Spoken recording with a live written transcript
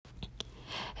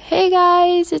Hey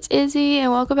guys, it's Izzy,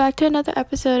 and welcome back to another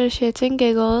episode of Shits and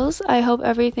Giggles. I hope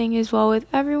everything is well with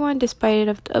everyone despite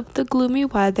of the gloomy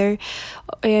weather,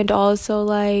 and also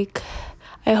I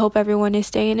hope everyone is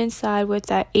staying inside with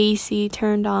that AC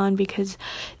turned on because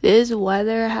this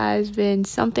weather has been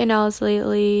something else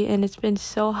lately, and it's been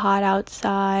so hot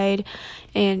outside,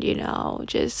 and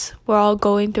just we're all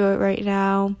going through it right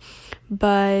now.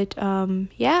 But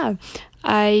yeah,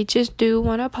 I just do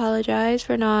want to apologize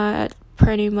for not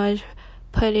pretty much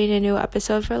putting a new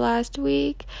episode for last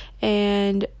week,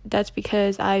 and that's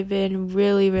because I've been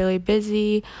really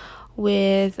busy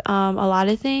with a lot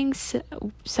of things,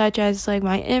 such as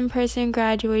my in-person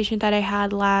graduation that I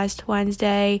had last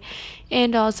Wednesday,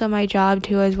 and also my job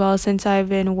too as well, since I've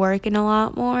been working a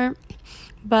lot more.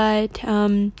 But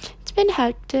it's been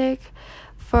hectic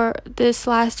for this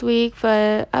last week,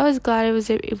 but I was glad I was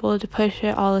able to push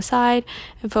it all aside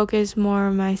and focus more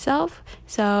on myself.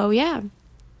 So yeah,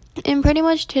 in pretty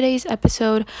much today's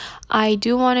episode, I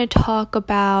do want to talk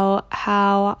about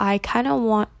how I kind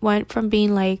of went from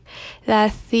being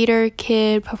that theater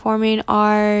kid, performing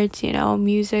arts,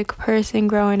 music person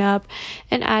growing up,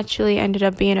 and actually ended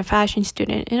up being a fashion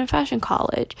student in a fashion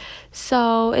college.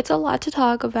 So it's a lot to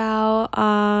talk about.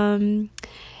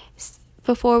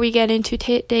 Before we get into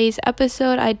today's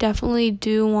episode, I definitely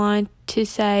do want to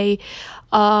say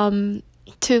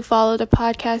to follow the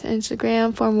podcast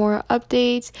Instagram for more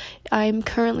updates. I'm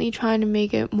currently trying to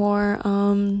make it more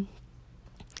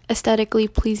aesthetically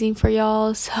pleasing for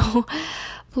y'all, so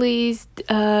please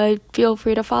feel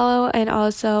free to follow, and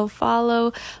also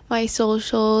follow my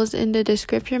socials in the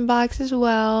description box as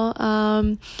well.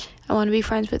 I want to be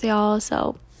friends with y'all,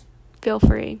 so feel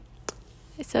free.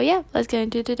 So yeah, let's get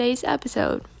into today's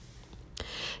episode.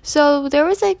 So there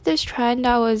was this trend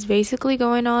that was basically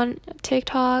going on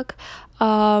TikTok.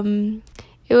 It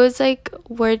was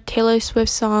where Taylor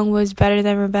Swift's song was Better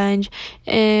Than Revenge,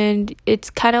 and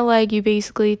it's kind of you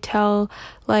basically tell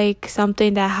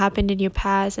something that happened in your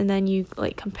past, and then you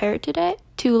compare it to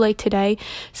today.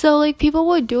 So people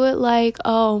would do it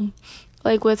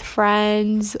with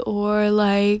friends, or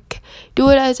do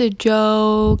it as a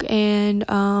joke,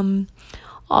 and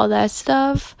all that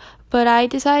stuff. But I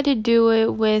decided to do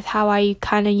it with how I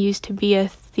kind of used to be a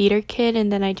theater kid, and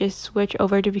then I just switched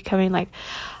over to becoming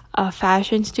a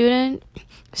fashion student.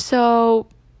 So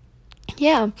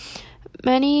yeah,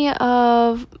 many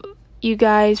of you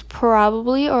guys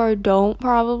probably or don't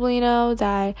probably know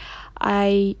that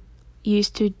I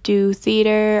used to do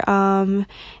theater,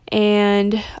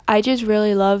 and I just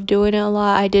really love doing it a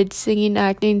lot. I did singing,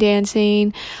 acting,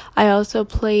 dancing. I also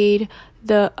played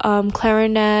the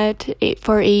clarinet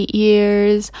for 8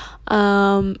 years.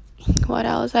 What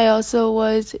else? I also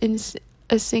was in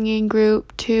a singing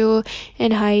group too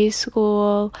in high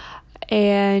school,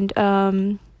 and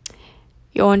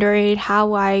you're wondering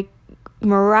how I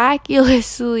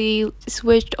miraculously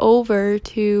switched over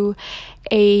to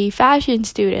a fashion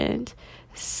student.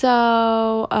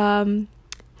 So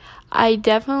I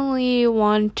definitely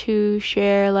want to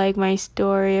share my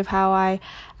story of how I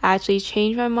actually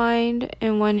changed my mind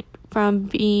and went from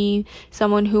being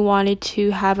someone who wanted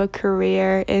to have a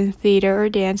career in theater or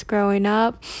dance growing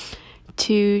up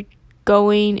to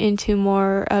going into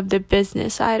more of the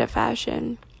business side of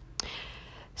fashion.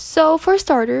 So for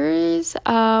starters,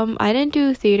 I didn't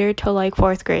do theater till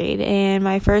 4th grade, and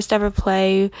my first ever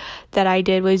play that I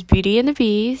did was Beauty and the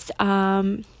Beast.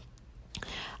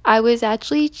 I was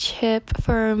actually Chip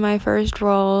for my first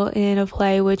role in a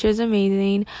play, which was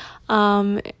amazing.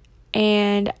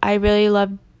 And I really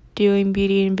loved doing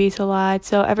Beauty and the Beast a lot.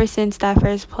 So ever since that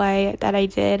first play that I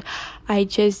did, I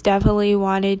just definitely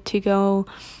wanted to go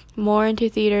more into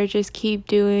theater, just keep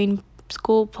doing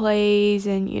school plays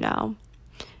and,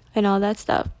 and all that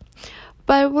stuff.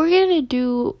 But we're going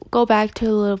to go back to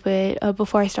a little bit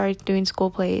before I started doing school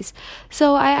plays.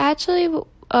 So I actually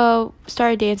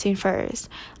started dancing first.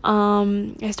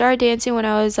 I started dancing when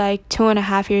I was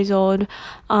 2.5 years old.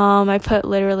 I put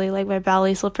literally my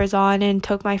ballet slippers on and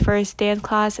took my first dance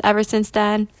class. Ever since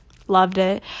then, loved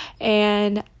it.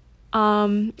 And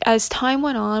as time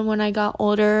went on, when I got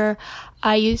older,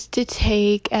 I used to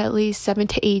take at least 7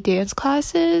 to 8 dance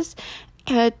classes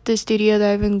at the studio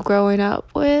that I've been growing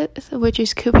up with, which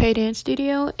is Coupe Dance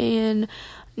Studio in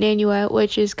Nanuet,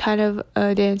 which is kind of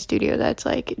a dance studio that's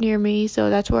near me, so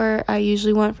that's where I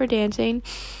usually went for dancing.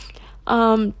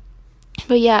 But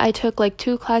yeah, I took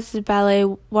 2 classes of ballet,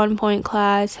 1 point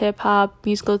class, hip hop,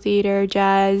 musical theater,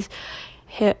 jazz,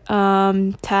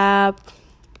 tap,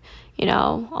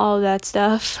 all of that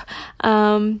stuff.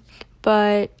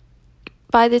 But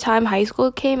by the time high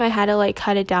school came, I had to like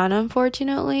cut it down,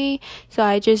 unfortunately. So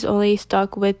I just only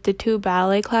stuck with the 2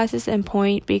 ballet classes and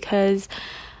point, because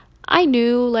I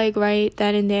knew like right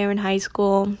then and there in high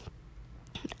school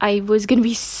I was gonna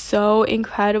be so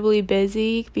incredibly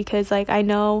busy, because like I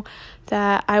know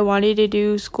that I wanted to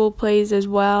do school plays as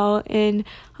well in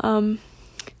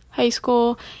high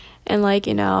school. And like,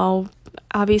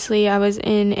 obviously I was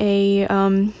in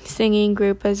a singing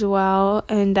group as well,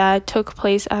 and that took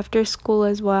place after school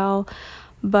as well.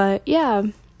 But yeah,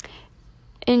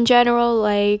 in general,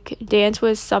 like, dance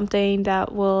was something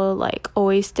that will like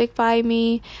always stick by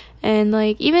me. And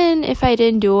like, even if I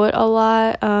didn't do it a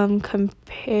lot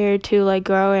compared to like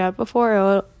growing up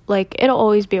before, it'll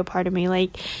always be a part of me.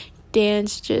 Like,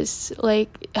 dance just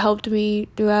like helped me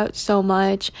throughout so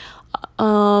much.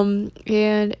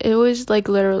 And it was like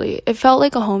literally, it felt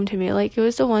like a home to me. Like, it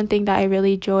was the one thing that I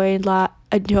really enjoyed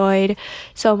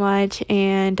so much.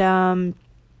 And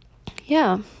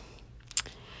yeah.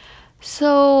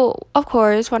 So, of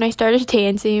course, when I started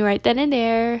dancing right then and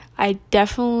there,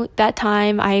 that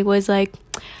time I was like,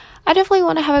 I definitely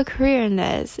want to have a career in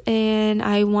this. And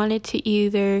I wanted to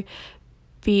either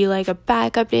be like a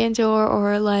backup dancer,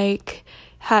 or like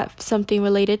have something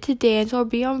related to dance, or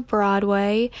be on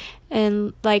Broadway.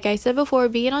 And like I said before,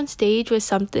 being on stage was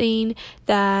something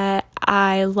that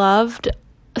I loved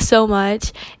so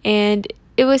much, and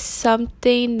it was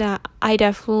something that I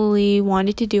definitely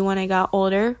wanted to do when I got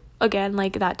older, again,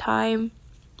 like that time.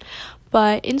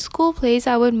 But in school plays,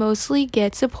 I would mostly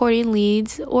get supporting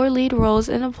leads or lead roles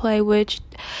in a play, which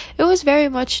it was very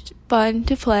much fun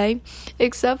to play,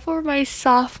 except for my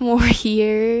sophomore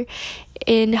year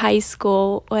in high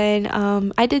school, when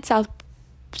I did South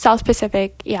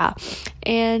Pacific, yeah.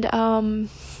 And I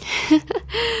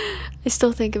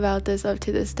still think about this up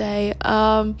to this day.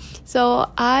 So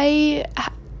I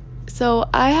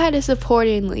had a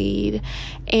supporting lead,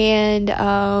 and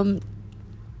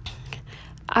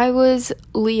I was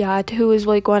Liat, who was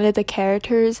like one of the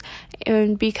characters.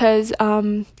 And because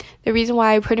the reason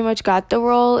why I pretty much got the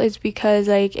role is because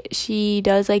like she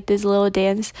does like this little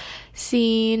dance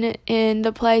scene in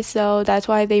the play, so that's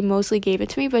why they mostly gave it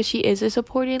to me. But she is a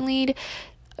supporting lead,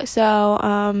 so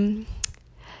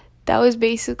that was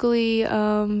basically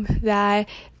that.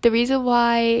 The reason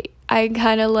why I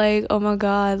kind of like, oh my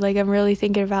god, like I'm really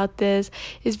thinking about this,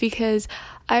 is because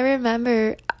I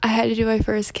remember I had to do my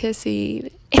first kiss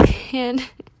scene, and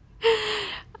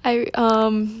I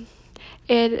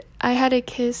had to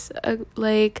kiss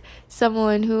like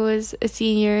someone who was a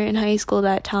senior in high school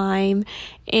that time,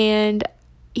 and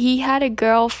he had a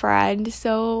girlfriend.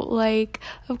 So like,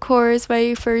 of course,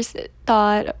 my first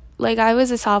thought, like, I was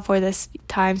a sophomore this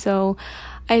time, so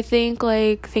I think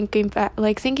like thinking back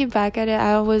at it,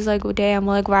 I was like, oh, damn,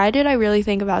 like, why did I really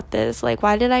think about this? Like,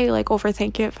 why did I like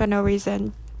overthink it for no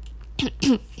reason?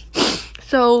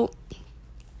 So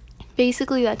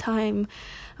basically that time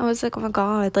I was like, oh my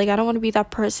god, like, I don't want to be that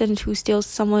person who steals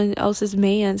someone else's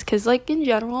man's, because like in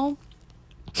general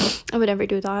I would never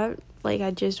do that, like I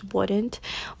just wouldn't.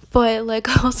 But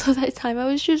like also that time I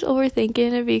was just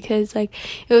overthinking it, because like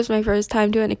it was my first time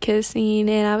doing a kiss scene,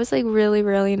 and I was like really,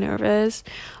 really nervous.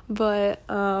 But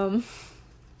I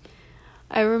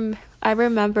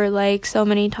remember like so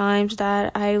many times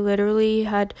that I literally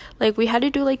had, like, we had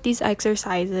to do like these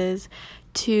exercises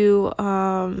to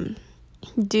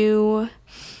do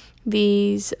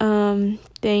these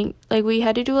like we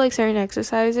had to do like certain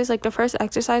exercises. Like the first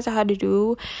exercise I had to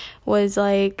do was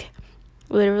like,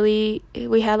 literally,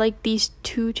 we had like these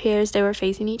 2 chairs that were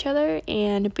facing each other,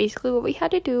 and basically what we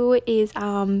had to do is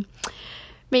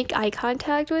make eye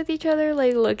contact with each other,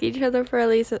 like look each other for at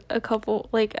least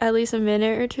a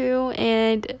minute or 2.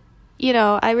 And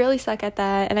I really suck at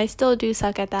that, and I still do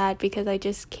suck at that, because I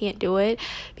just can't do it,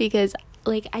 because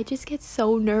like I just get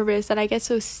so nervous and I get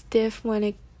so stiff when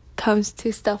it comes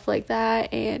to stuff like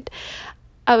that. And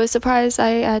I was surprised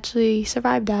I actually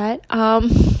survived that.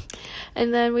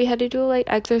 And then we had to do like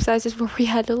exercises where we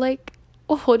had to like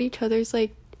hold each other's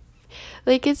like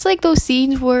it's like those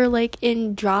scenes where like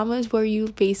in dramas where you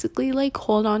basically like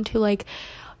hold on to like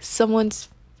someone's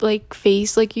like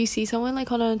face, like you see someone like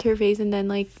hold on to her face and then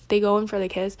like they go in for the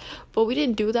kiss. But we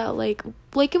didn't do that, like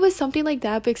it was something like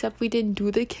that, but except we didn't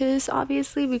do the kiss,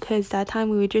 obviously, because that time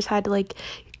we just had to like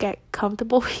get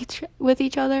comfortable with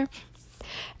each other.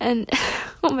 And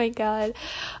oh my god,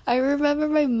 I remember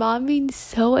my mom being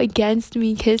so against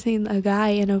me kissing a guy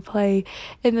in a play,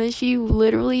 and then she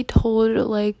literally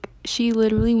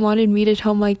wanted me to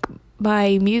tell my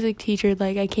music teacher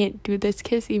like I can't do this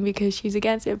kissing because she's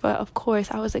against it. But of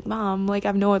course I was like, Mom, like I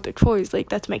have no other choice, like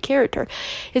that's my character.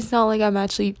 It's not like I'm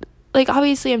actually like,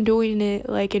 obviously I'm doing it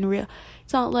like in real,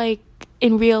 it's not like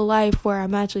in real life where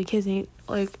I'm actually kissing,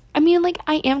 like, I mean, like,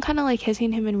 I am kind of like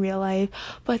kissing him in real life,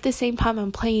 but at the same time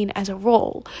I'm playing as a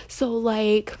role, so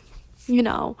like, you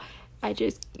know, I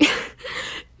just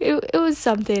it was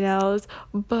something else.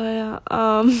 But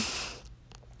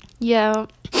yeah,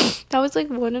 that was like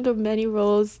one of the many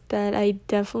roles that I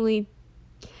definitely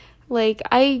like.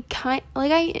 I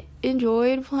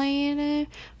enjoyed playing it,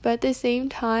 but at the same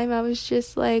time I was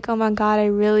just like, oh my god, I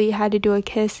really had to do a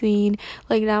kiss scene.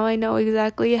 Like, now I know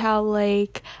exactly how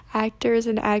like actors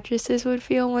and actresses would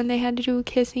feel when they had to do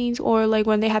kiss scenes, or like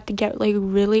when they have to get like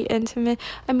really intimate.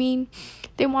 I mean,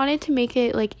 they wanted to make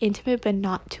it like intimate but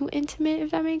not too intimate, if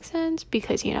that makes sense,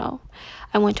 because, you know,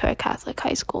 I went to a Catholic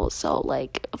high school, so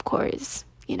like, of course,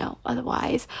 you know,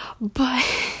 otherwise. But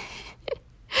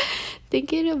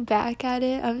thinking back at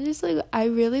it, I'm just like, I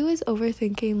really was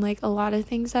overthinking like a lot of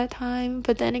things that time,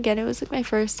 but then again, it was like my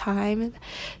first time,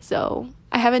 so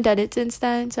I haven't done it since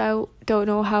then, so I don't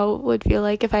know how it would feel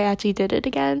like if I actually did it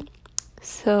again.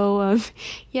 So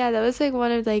yeah, that was like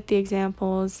one of like the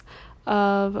examples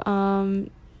of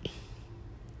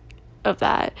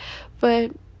that.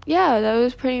 But yeah, that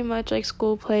was pretty much like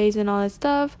school plays and all that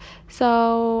stuff.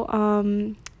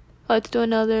 So let's do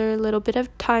another little bit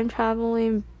of time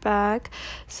traveling back.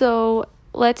 So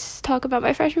let's talk about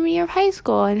my freshman year of high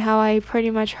school and how I pretty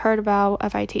much heard about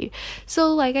FIT.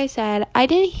 So like I said, I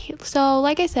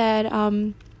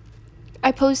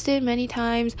posted many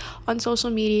times on social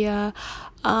media,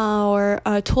 or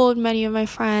told many of my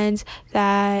friends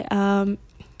that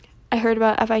I heard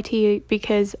about FIT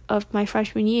because of my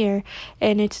freshman year,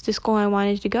 and it's the school I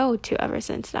wanted to go to ever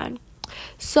since then.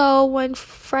 So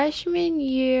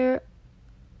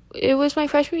it was my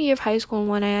freshman year of high school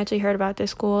when I actually heard about this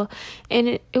school, and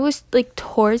it was like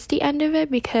towards the end of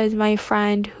it, because my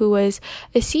friend who was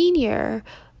a senior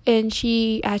and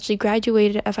she actually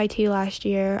graduated at FIT last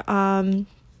year,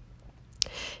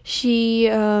 she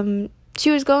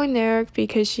was going there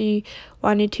because she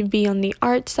wanted to be on the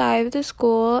art side of the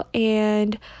school,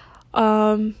 and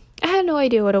I had no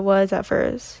idea what it was at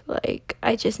first. Like,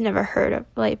 I just never heard of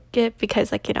like it,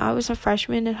 because like, you know, I was a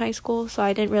freshman in high school, so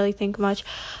I didn't really think much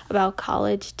about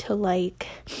college till like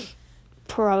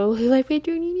probably like my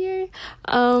junior year.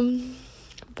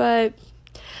 But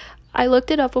I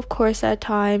looked it up, of course, that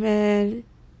time, and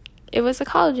it was a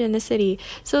college in the city.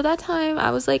 So that time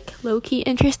I was like low-key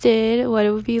interested what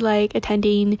it would be like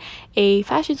attending a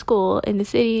fashion school in the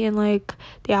city, and like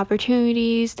the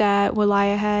opportunities that would lie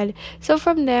ahead. So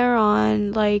from there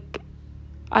on, like,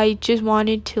 I just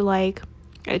wanted to like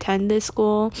attend this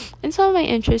school, and some of my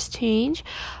interests changed.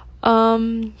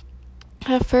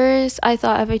 At first I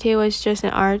thought FIT was just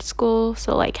an art school,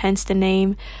 so like hence the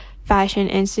name Fashion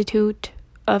Institute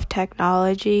of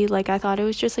Technology. Like, I thought it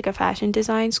was just like a fashion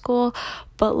design school,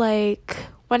 but like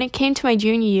when it came to my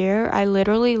junior year, I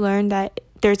literally learned that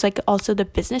there's like also the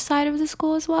business side of the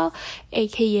school as well,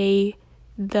 aka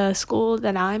the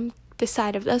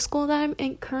side of the school that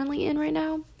I'm currently in right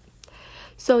now.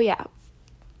 So yeah,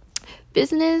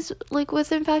 business like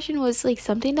within fashion was like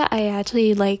something that I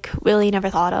actually like really never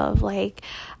thought of. Like,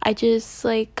 I just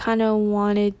like kind of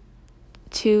wanted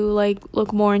to like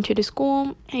look more into the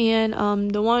school, and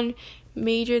the one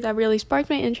major that really sparked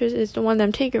my interest is the one that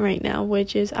I'm taking right now,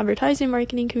 which is advertising,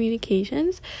 marketing,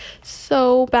 communications.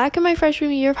 So back in my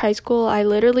freshman year of high school, I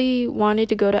literally wanted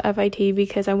to go to FIT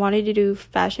because I wanted to do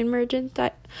fashion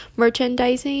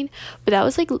merchandising, but that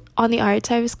was like on the art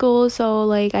side of school, so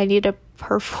like I needed a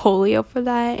portfolio for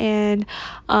that, and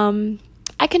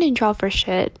I couldn't draw for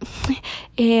shit.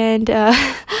 And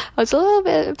I was a little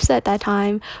bit upset that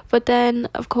time. But then,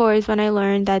 of course, when I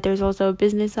learned that there's also a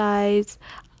business side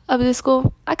of the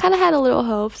school, I kind of had a little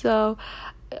hope. So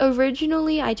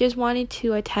originally, I just wanted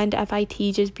to attend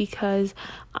FIT just because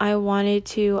I wanted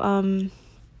to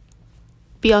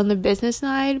be on the business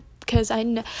side, because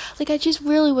I just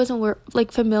really wasn't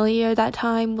like familiar that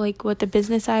time, like what the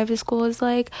business side of the school is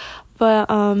like. But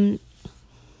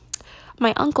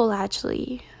my uncle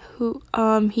actually, who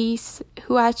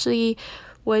actually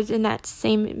was in that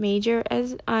same major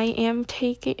as I am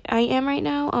right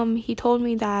now, he told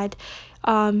me that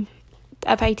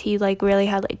FIT like really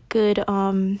had like good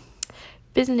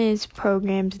business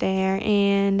programs there,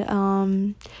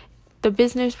 and the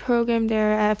business program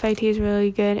there at FIT is really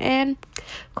good, and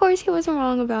of course he wasn't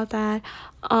wrong about that.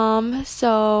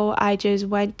 So I just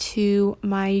went to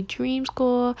my dream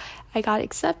school. I got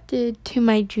accepted to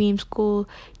my dream school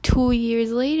 2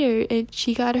 years later, and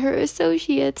she got her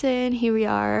associates, and here we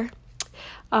are.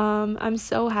 I'm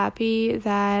so happy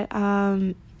that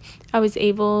I was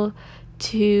able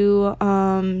to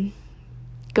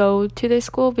go to this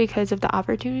school because of the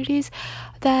opportunities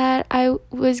that I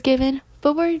was given,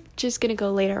 but we're just gonna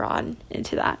go later on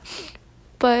into that.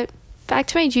 But back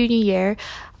to my junior year,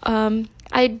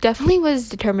 I definitely was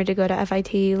determined to go to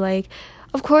FIT. Like,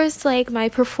 of course, like, my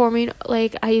performing,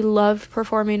 like, I loved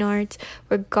performing arts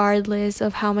regardless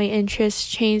of how my interests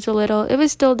changed a little. It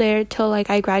was still there till, like,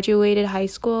 I graduated high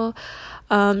school.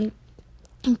 But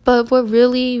what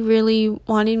really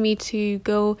wanted me to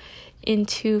go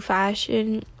into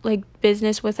fashion, like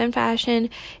business within fashion,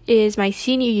 is my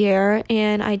senior year,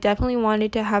 and I definitely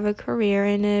wanted to have a career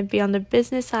in it, be on the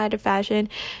business side of fashion,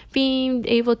 being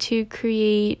able to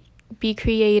be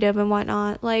creative and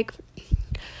whatnot. Like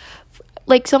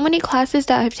so many classes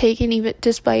that I've taken, even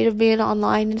despite of being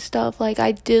online and stuff, like,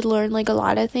 I did learn like a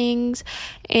lot of things.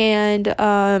 And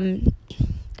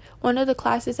one of the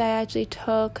classes I actually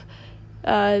took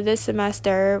this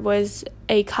semester was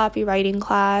a copywriting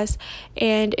class,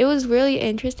 and it was really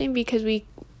interesting because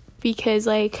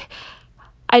like,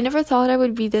 I never thought I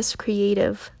would be this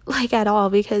creative, like, at all,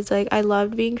 because like, I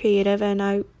loved being creative, and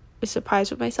I was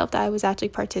surprised with myself that I was actually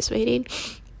participating.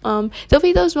 There'll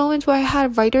be those moments where I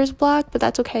had writer's block, but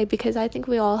that's okay, because I think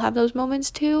we all have those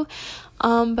moments too.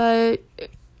 But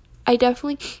I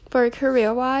definitely, for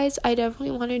career-wise, I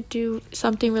definitely want to do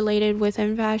something related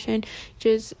within fashion.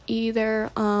 Just either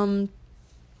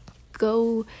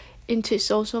go into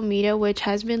social media, which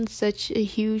has been such a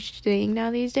huge thing now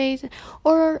these days,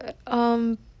 or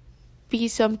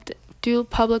do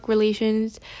public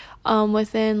relations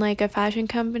within like a fashion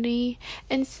company.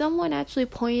 And someone actually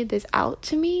pointed this out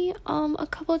to me a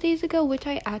couple of days ago, which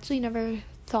I actually never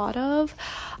thought of.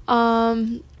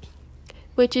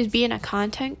 Which is being a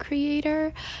content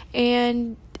creator.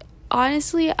 And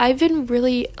honestly, I've been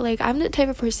really, like, I'm the type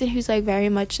of person who's like very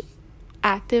much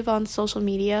active on social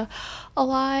media a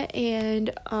lot,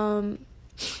 and I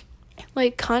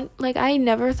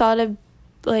never thought of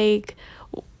like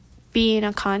being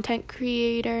a content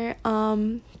creator,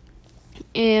 and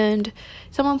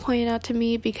someone pointed out to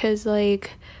me, because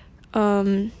like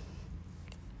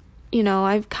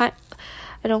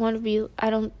I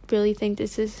don't really think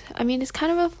this is, I mean, it's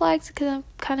kind of a flex because I'm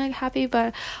kind of happy,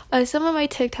 but some of my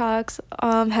TikToks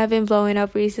have been blowing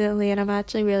up recently, and I'm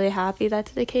actually really happy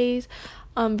that's the case,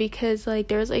 because like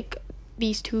there's like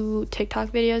these 2 TikTok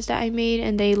videos that I made,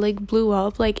 and they like blew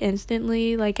up like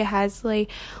instantly. Like, it has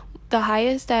like, the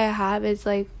highest that I have is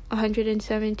like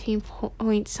 117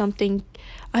 point something,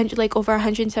 like over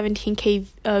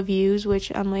 117k views,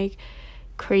 which I'm like,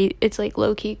 it's like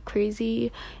low-key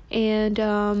crazy. And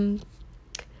I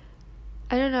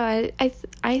don't know,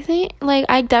 I think like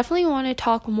I definitely want to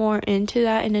talk more into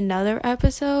that in another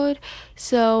episode,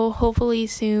 so hopefully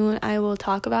soon I will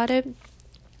talk about it.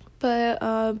 But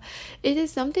it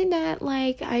is something that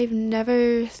like I've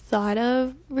never thought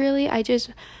of really.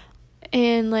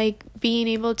 And like being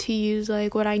able to use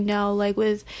like what I know, like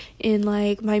within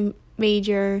like my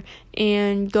major,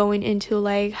 and going into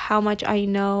like how much I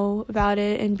know about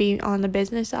it and being on the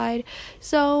business side.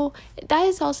 So that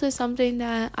is also something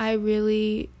that I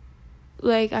really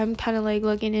like, I'm kind of like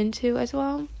looking into as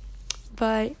well.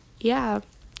 But yeah,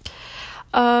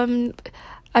 I'm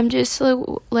just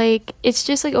like it's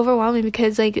just like overwhelming,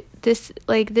 because like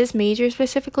this major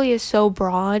specifically is so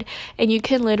broad, and you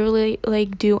can literally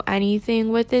like do anything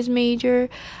with this major,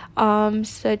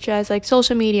 such as like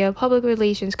social media, public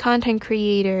relations, content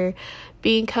creator,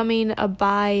 becoming a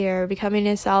buyer, becoming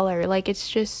a seller. Like, it's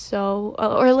just so,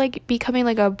 or like becoming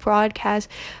like a broadcast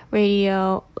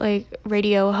radio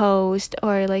host,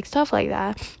 or like stuff like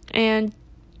that. And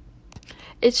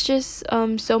it's just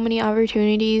so many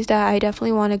opportunities that I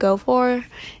definitely want to go for.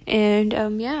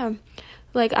 And yeah,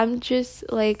 like, I'm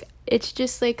just like, it's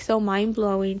just like so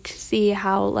mind-blowing to see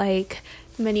how like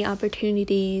many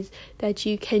opportunities that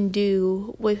you can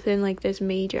do within like this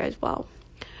major as well.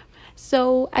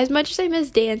 So as much as I miss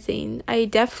dancing, I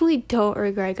definitely don't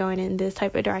regret going in this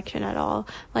type of direction at all.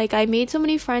 Like, I made so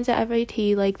many friends at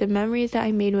FIT, like the memories that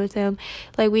I made with them,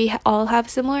 like we all have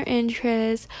similar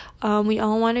interests, we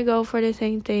all want to go for the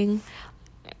same thing,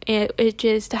 and it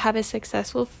just to have a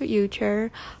successful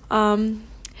future.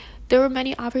 There were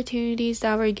many opportunities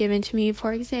that were given to me.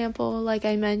 For example, like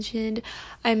I mentioned,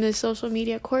 I'm the social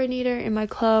media coordinator in my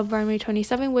club, Runway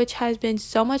 27, which has been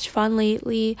so much fun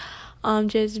lately.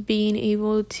 Just being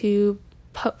able to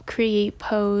create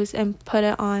posts and put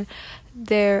it on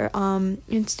their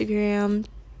Instagram.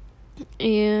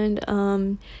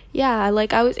 And yeah,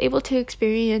 like I was able to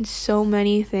experience so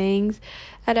many things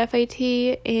at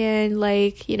FIT, and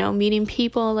like, you know, meeting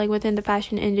people like within the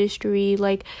fashion industry,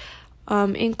 like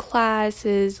in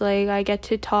classes, like I get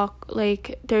to talk,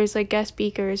 like there's like guest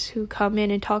speakers who come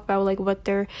in and talk about like what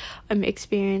their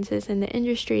experiences in the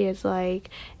industry is like.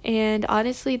 And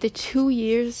honestly, the 2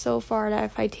 years so far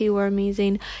at FIT were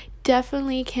amazing.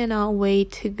 Definitely cannot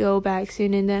wait to go back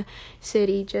soon in the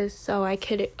city, just so I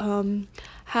could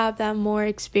have that more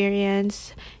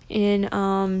experience in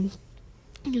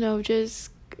just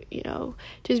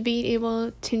being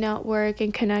able to network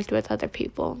and connect with other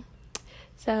people.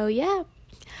 So yeah,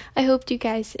 I hope you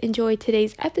guys enjoyed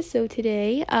today's episode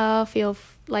today.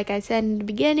 Like I said in the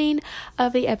beginning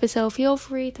of the episode, feel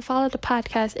free to follow the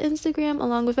podcast Instagram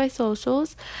along with my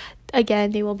socials.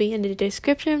 Again, they will be in the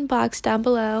description box down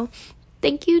below.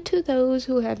 Thank you to those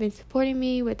who have been supporting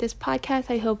me with this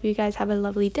podcast. I hope you guys have a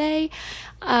lovely day.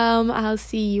 I'll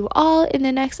see you all in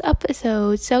the next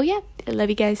episode. So yeah, I love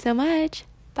you guys so much.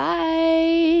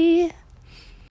 Bye.